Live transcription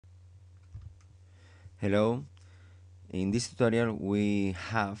Hello, in this tutorial we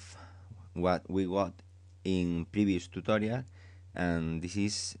have what we got in previous tutorial, and this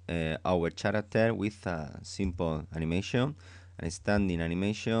is our character with a simple animation, a standing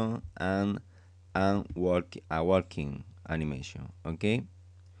animation, and a walking animation. Okay,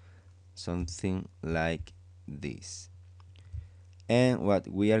 something like this. And what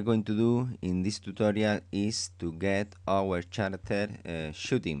we are going to do in this tutorial is to get our character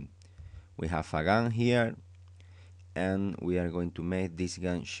shooting. We have a gun here, and we are going to make this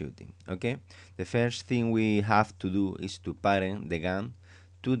gun shooting. Okay, the first thing we have to do is to parent the gun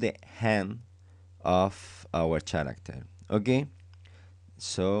to the hand of our character. Okay,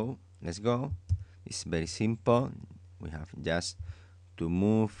 so let's go. It's very simple. We have just to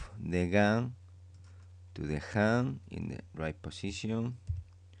move the gun to the hand in the right position,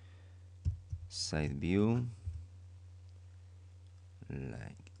 side view,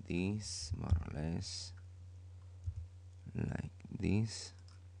 like this, more or less like this.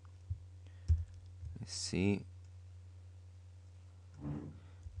 Let's see,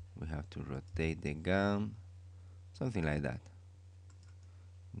 we have to rotate the gun, something like that.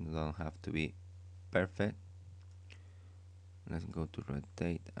 You don't have to be perfect. Let's go to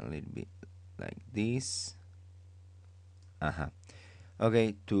rotate a little bit like this.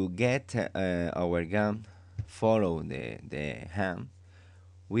 Okay, to get our gun follow the hand,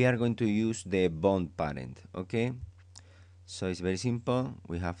 we are going to use the bond parent. Okay, so it's very simple.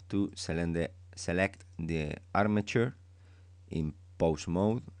 We have to select the armature in pose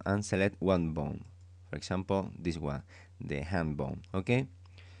mode and select one bone. For example, this one, the hand bone. Okay,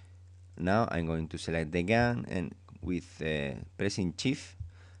 now I'm going to select the gun, and with pressing shift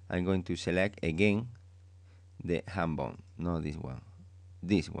I'm going to select again the hand bone, not this one,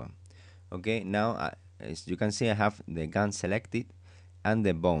 this one. Okay, now as you can see, I have the gun selected and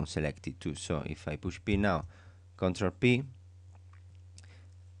the bone selected too. So if I push P now, Ctrl P,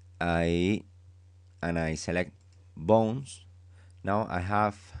 I select bones. Now I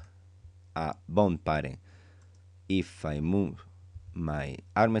have a bone parent. If I move my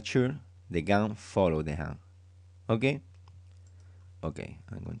armature, the gun follow the hand. Okay,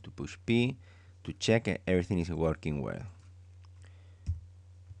 I'm going to push P to check everything is working well.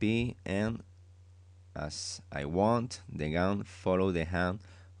 P, and as I want, the gun follow the hand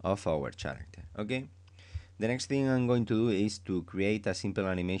of our character. Okay, the next thing I'm going to do is to create a simple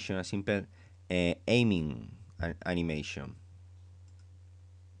animation, a simple aiming animation.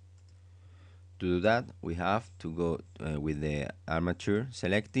 To do that, we have to go with the armature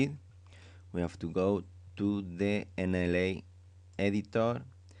selected. We have to go to the NLA editor,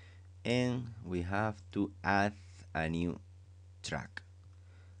 and we have to add a new track.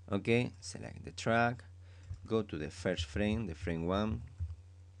 Okay, select the track, go to the first frame, the frame 1.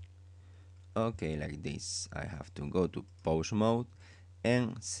 Okay, like this. I have to go to pose mode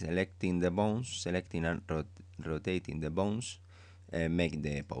and selecting the bones, selecting and rotating the bones, make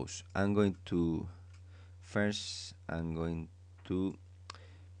the pose. I'm going to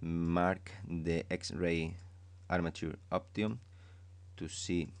mark the X-ray armature option to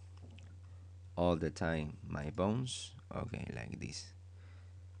see all the time my bones. Okay, like this,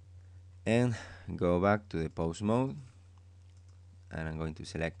 and go back to the pose mode, and I'm going to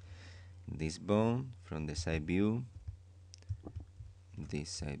select this bone from the side view. This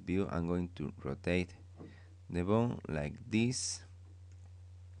side view, I'm going to rotate the bone like this,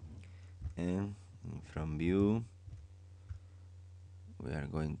 and from view we are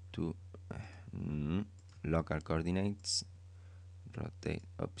going to local coordinates, rotate,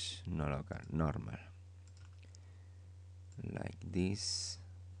 oops, no local, normal, like this.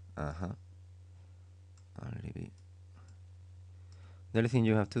 Only the only thing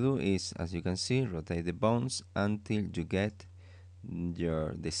you have to do is, as you can see, rotate the bones until you get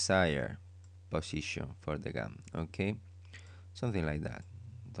your desired position for the gun. Okay, something like that.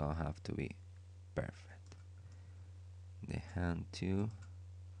 Don't have to be perfect. The hand too,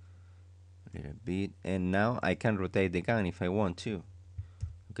 a little bit, and now I can rotate the gun if I want to.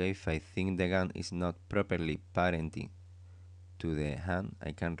 Okay, if I think the gun is not properly parenting to the hand,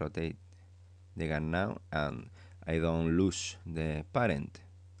 I can rotate the gun now, and I don't lose the parent.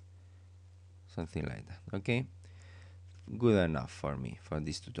 Something like that. Okay, good enough for me for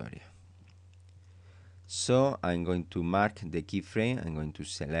this tutorial. So I'm going to mark the keyframe. I'm going to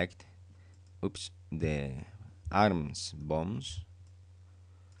select the arms bones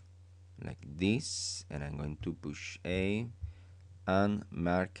like this, and I'm going to push A and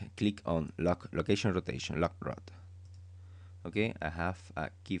click on location rotation, lock rod. Okay, I have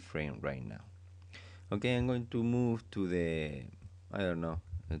a keyframe right now. Okay, I'm going to move to the, I don't know,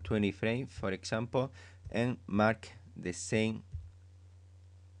 20 frames, for example, and mark the same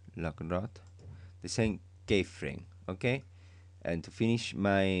lock rod, the same keyframe. Okay, and to finish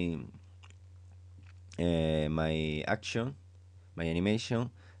my my action, my animation,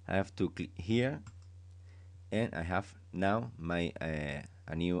 I have to click here, and I have now my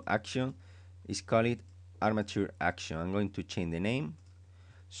a new action. It's called armature action. I'm going to change the name,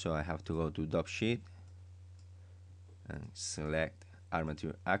 so I have to go to Dope Sheet and select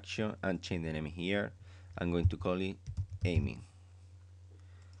armature action and change the name here. I'm going to call it aiming.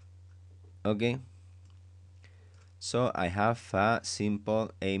 Okay, so I have a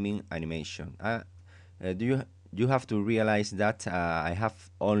simple aiming animation. You have to realize that I have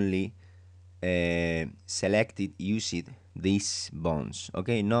only selected used these bones.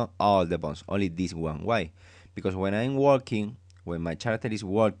 Okay, not all the bones, only this one. Why? Because when I'm working, when my character is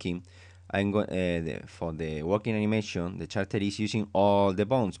working, I'm going for the working animation, the character is using all the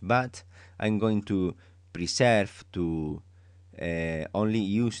bones, but I'm going to preserve to only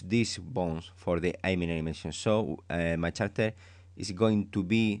use these bones for the aiming animation. So my character is going to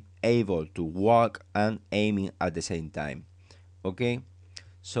be able to walk and aiming at the same time. Okay,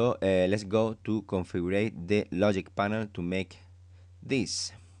 so let's go to configure the logic panel to make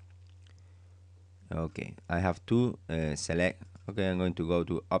this. Okay, I have to select. Okay, I'm going to go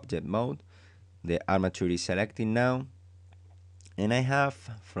to object mode. The armature is selected now, and I have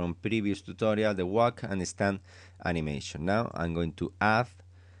from previous tutorial the walk and stand animation. Now I'm going to add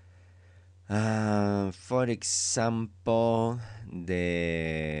for example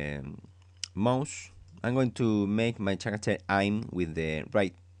the mouse. I'm going to make my character aim with the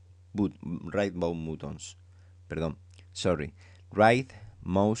right mouse buttons. Perdón, sorry, right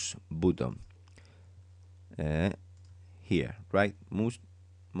mouse button. Here, right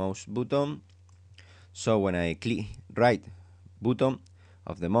mouse button. So when I click right button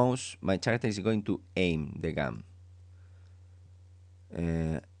of the mouse, my character is going to aim the gun.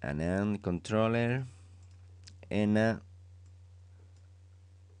 And then controller and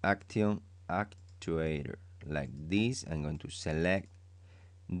action actuator like this. I'm going to select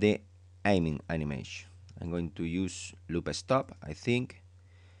the aiming animation. I'm going to use loop stop. I think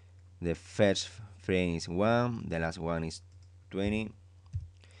the first frame is 1, the last one is 20,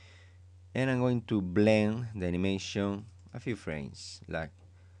 and I'm going to blend the animation a few frames, like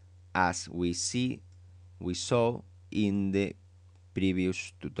as we saw in the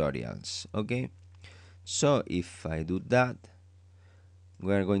previous tutorials. Okay, so if I do that,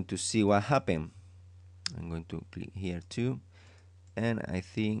 we're going to see what happened. I'm going to click here too, and I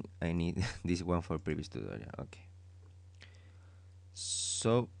think I need this one for previous tutorial. Okay,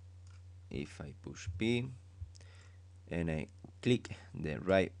 so if I push P and I click the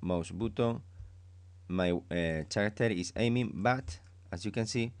right mouse button, my character is aiming, but as you can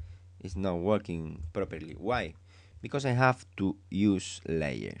see, it's not working properly. Why? Because I have to use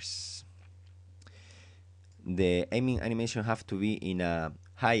layers. The aiming animation have to be in a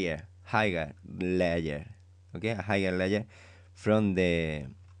higher layer. Okay, a higher layer from the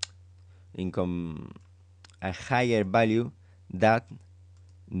income, a higher value that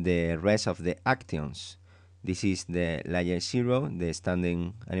the rest of the actions. This is the layer 0, the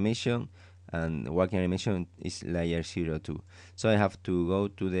standing animation, and walking animation is layer 0 too. So I have to go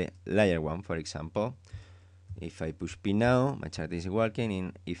to the layer 1, for example. If I push P now, my character is walking,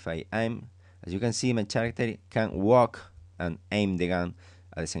 and if I aim, as you can see, my character can walk and aim the gun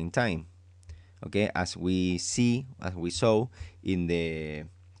at the same time. Okay, as we saw in the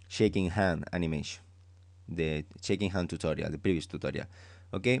shaking hand animation, the shaking hand tutorial, the previous tutorial.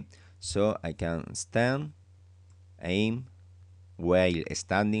 Okay, so I can stand, aim while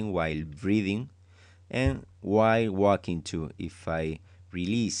standing, while breathing, and while walking too. If I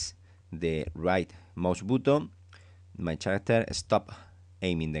release the right mouse button, my character stop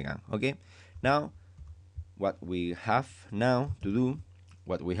aiming the gun. Okay, now what we have to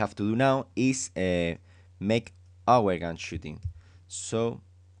do now is make our gun shooting. So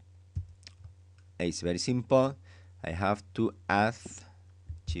it's very simple. I have to add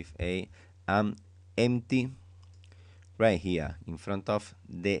Shift A and empty right here in front of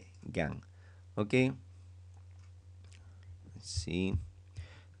the gun. Okay, let's see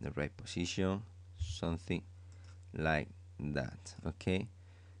the right position, something like that. Okay,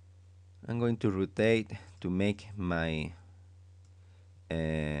 I'm going to rotate to make my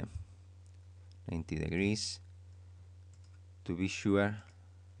 90 degrees to be sure.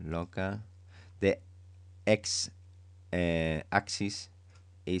 Local, the X axis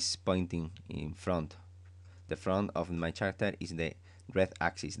is pointing in front. The front of my character is the red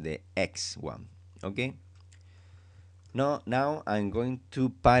axis, the X one. Okay, Now I'm going to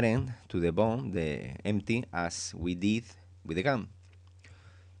parent to the bone the empty as we did with the gun.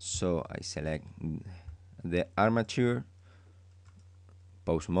 So I select the armature,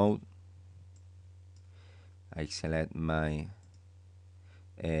 pose mode. I select my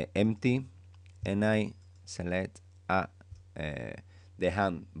empty, and I select the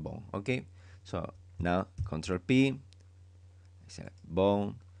hand bone. Okay, so now Control P, I select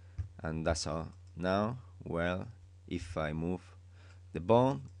bone, and that's all. Now, well, if I move the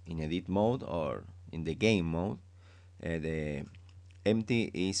bone in edit mode or in the game mode, the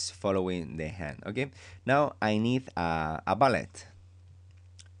empty is following the hand. Okay, now I need a ballet.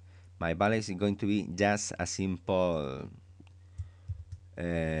 My ballet is going to be just a simple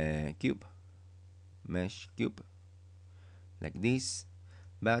cube, mesh cube, like this,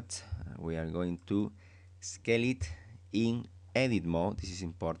 but we are going to scale it in edit mode. This is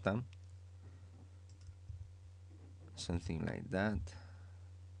important, something like that.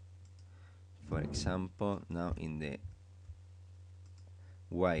 For example, now in the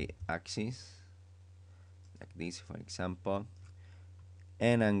y-axis, like this, for example,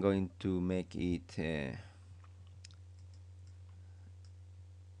 and I'm going to make it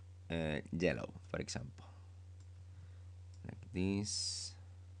yellow, for example, like this.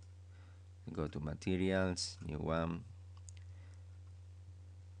 Go to materials, new one,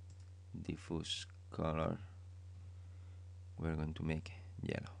 diffuse color, we're going to make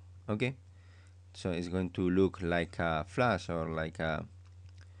yellow. Okay, so it's going to look like a flash or like a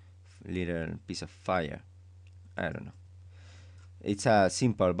little piece of fire. I don't know, it's a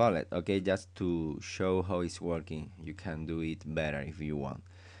simple bullet. Okay, just to show how it's working. You can do it better if you want.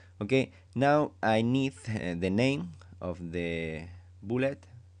 Okay, now I need the name of the bullet.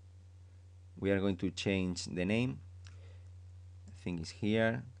 We are going to change the name. I think it's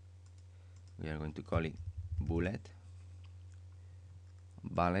here. We are going to call it bullet.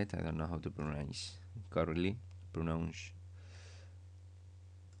 Ballet, I don't know how to pronounce correctly.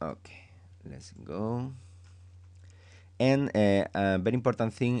 Okay, let's go. And a very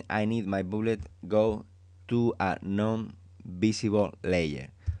important thing, I need my bullet go to a non-visible layer.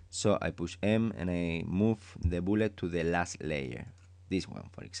 So I push M and I move the bullet to the last layer. This one,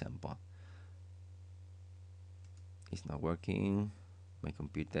 for example. It's not working. My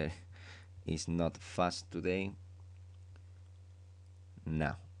computer is not fast today.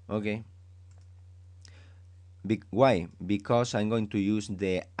 Now, okay. Why? Because I'm going to use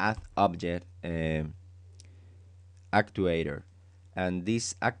the add object actuator, and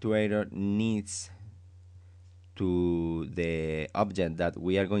this actuator needs to the object that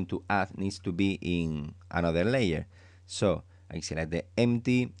we are going to add needs to be in another layer. So I select the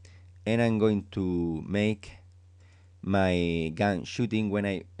empty, and I'm going to make my gun shooting when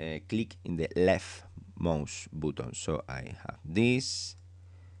I click in the left mouse button. So I have this,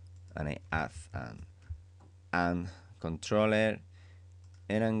 and I add an and controller,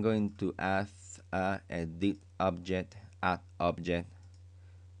 and I'm going to add a edit object, add object,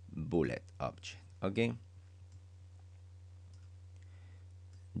 bullet object. Okay,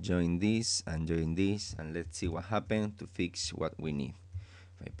 join this and join this, and let's see what happens to fix what we need.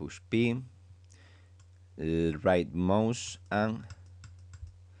 If I push P, right mouse, and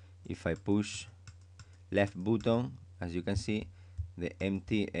if I push left button, as you can see, the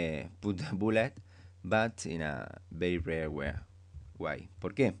empty put the bullet, but in a very rare way. Why?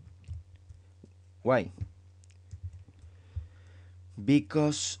 ¿Por qué? Why?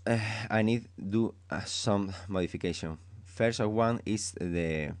 Because I need to do some modification. First one is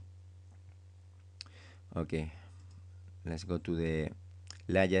the, okay, let's go to the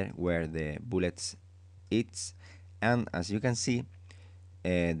layer where the bullets is, and as you can see,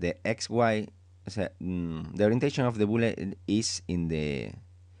 the XY, the orientation of the bullet is in the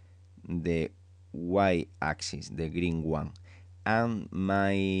Y axis, the green one, and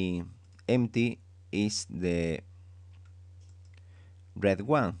my empty is the red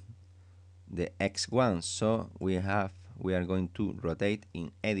one, the X1. So we are going to rotate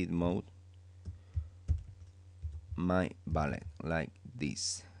in edit mode my bullet like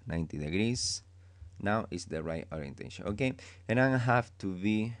this, 90 degrees. Now is the right orientation. Okay, and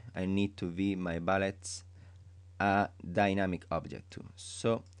I need to be my bullets a dynamic object too.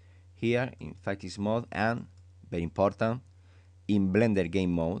 So here in physics mode, and very important, in Blender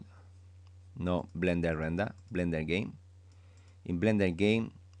game mode, no Blender render, Blender game. In Blender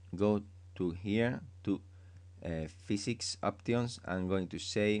game, go to here to physics options. I'm going to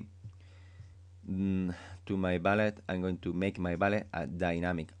say to my bullet, I'm going to make my bullet a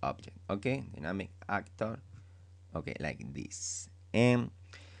dynamic object. Okay, dynamic actor. Okay, like this. And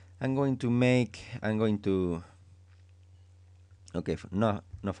I'm going to Okay, no,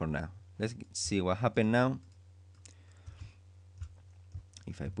 not for now. Let's see what happened now.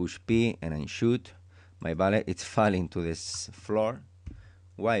 If I push P and I shoot, my ballet it's falling to this floor.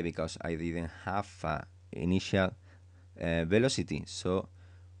 Why? Because I didn't have initial velocity. So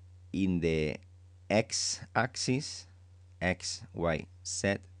in the x-axis, x, y,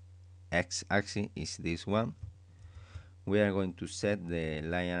 z, x-axis is this one. We are going to set the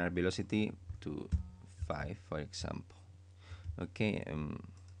linear velocity to 5, for example. Okay,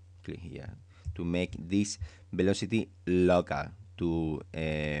 click here to make this velocity local, to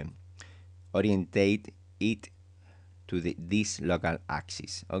orientate it to this local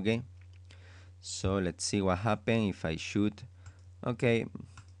axis. Okay, so let's see what happens if I shoot. Okay,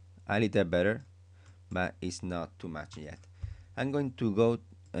 a little better, but it's not too much yet. I'm going to go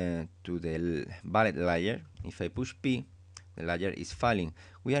to the ballet layer. If I push P, the layer is falling.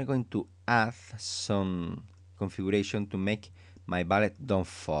 We are going to add some configuration to make my ballet don't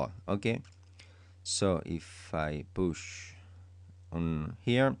fall. Okay, so if I push on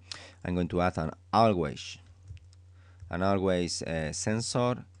here, I'm going to add an always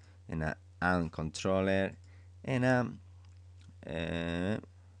sensor and a and controller and a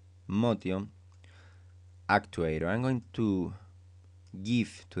motion actuator. I'm going to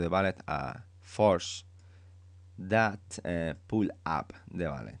give to the ballet a force that pull up the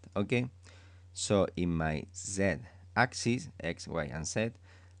ballet. Okay, so in my z axis, x, y, and z,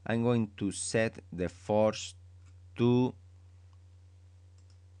 I'm going to set the force to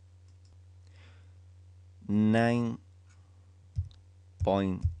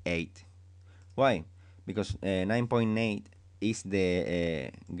 9.8. Why? Because 9.8 is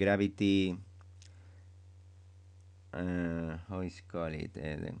the gravity. How is call it?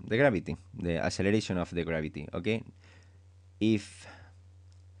 The gravity, the acceleration of the gravity. Okay, if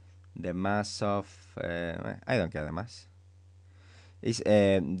the mass of I don't care the mass. Is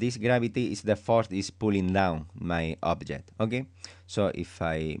this gravity is the force is pulling down my object. Okay, so if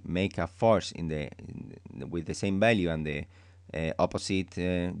I make a force with the same value and the opposite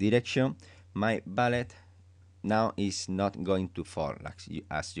direction, my ballet now is not going to fall,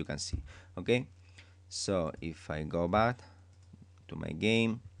 as you can see. Okay, so if I go back to my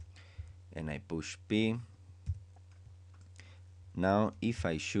game and I push P, now if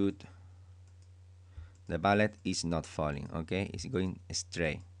I shoot, the ballet is not falling. Okay, it's going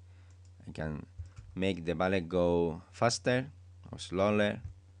straight. I can make the ballet go faster or slower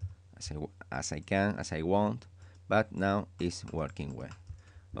as I want, but now it's working well.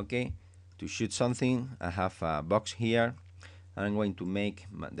 Okay, to shoot something, I have a box here. I'm going to make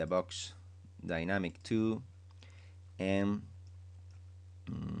the box dynamic too, and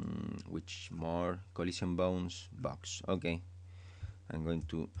which more collision bones box. Okay, I'm going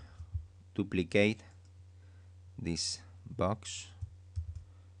to duplicate this box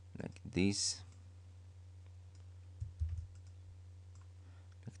like this.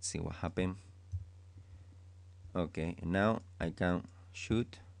 Let's see what happened. Okay, now I can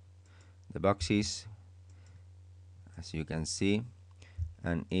shoot the boxes, as you can see,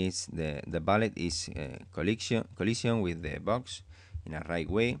 and it's the ballet is collision with the box in a right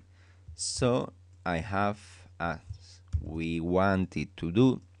way. So I have, as we wanted to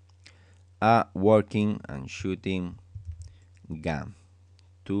do, a working and shooting gun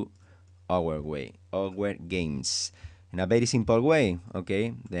to our games in a very simple way.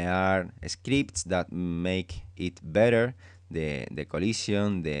 Okay, there are scripts that make it better, the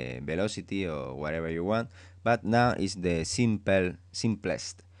collision, the velocity, or whatever you want, but now is the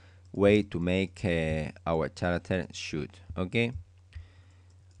simplest way to make our character shoot. Okay,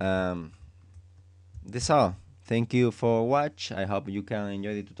 that's all. Thank you for watch. I hope you can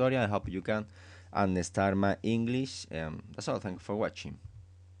enjoy the tutorial. I hope you can understand my English. That's all. Thank you for watching.